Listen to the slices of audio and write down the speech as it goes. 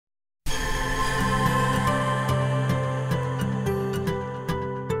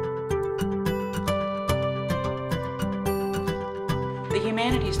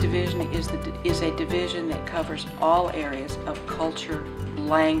Humanities division is a division that covers all areas of culture,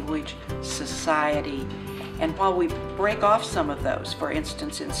 language, society, and while we break off some of those, for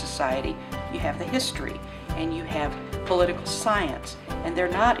instance in society, you have the history and you have political science, and they're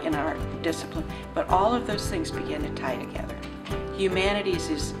not in our discipline, but all of those things begin to tie together.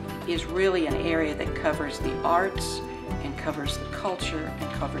 Humanities is really an area that covers the arts and covers the culture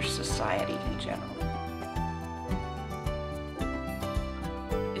and covers society in general.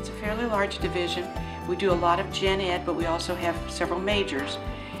 It's a fairly large division. We do a lot of gen ed, but we also have several majors.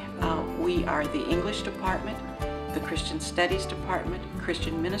 We are the English department, the Christian Studies department,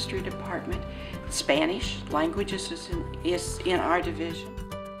 Christian Ministry department, Spanish languages is in our division.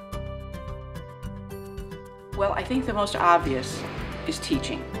 Well, I think the most obvious is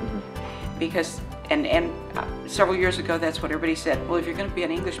teaching, because several years ago that's what everybody said. Well, if you're going to be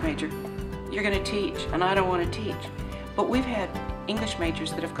an English major, you're going to teach, and I don't want to teach. But we've had English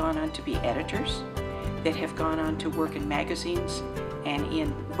majors that have gone on to be editors, that have gone on to work in magazines and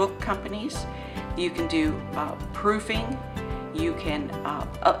in book companies. You can do proofing. You can,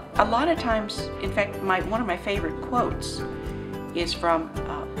 a lot of times, in fact, one of my favorite quotes is from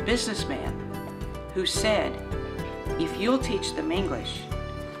a businessman who said, if you'll teach them English,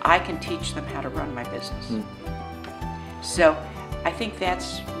 I can teach them how to run my business. So I think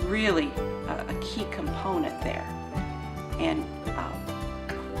that's really a key component there. And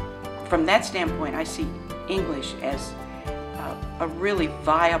from that standpoint, I see English as a really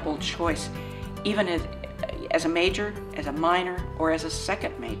viable choice, even as a major, as a minor, or as a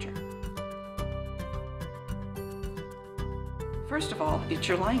second major. First of all, it's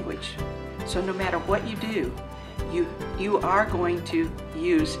your language. So no matter what you do, you are going to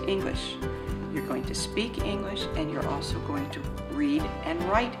use English. You're going to speak English, and you're also going to read and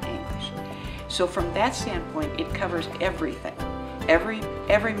write English. So from that standpoint, it covers everything.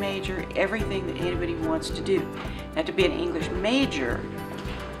 Every major, everything that anybody wants to do. Now, to be an English major,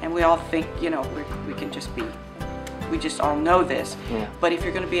 and we all think, you know, we just all know this, but if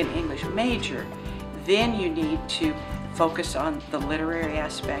you're going to be an English major, then you need to focus on the literary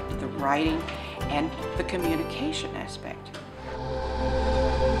aspect, the writing, and the communication aspect.